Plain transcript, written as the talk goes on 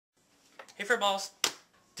Hey Furballs.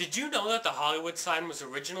 Did you know that the Hollywood sign was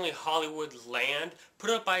originally Hollywood Land, put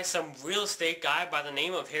up by some real estate guy by the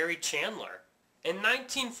name of Harry Chandler? In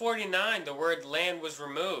 1949, the word land was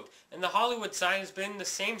removed, and the Hollywood sign has been in the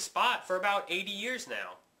same spot for about 80 years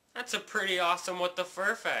now. That's a pretty awesome what the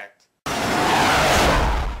fur fact.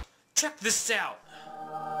 Check this out.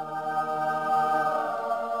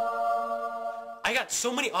 I got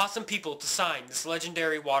so many awesome people to sign this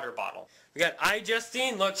legendary water bottle. We got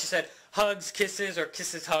Ijustine. Look, she said hugs, kisses, or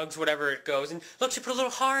kisses, hugs, whatever it goes. And look, she put a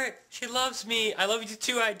little heart. She loves me. I love you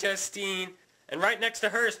too, Ijustine. And right next to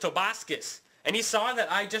her is Tobuscus. And he saw that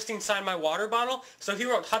Ijustine signed my water bottle, so he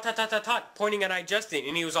wrote hot, hot, hot, hot, hot, pointing at Ijustine.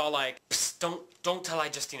 And he was all like, psst, don't tell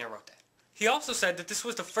Ijustine I wrote that. He also said that this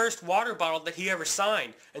was the first water bottle that he ever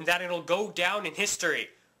signed, and that it'll go down in history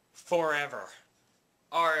forever.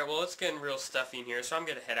 Alright, well, it's getting real stuffy in here, so I'm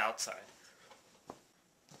gonna head outside.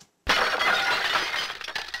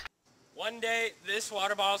 One day, this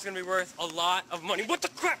water bottle is gonna be worth a lot of money. What the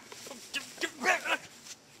crap?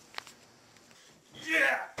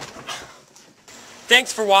 Yeah!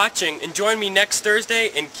 Thanks for watching, and join me next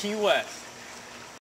Thursday in Key West.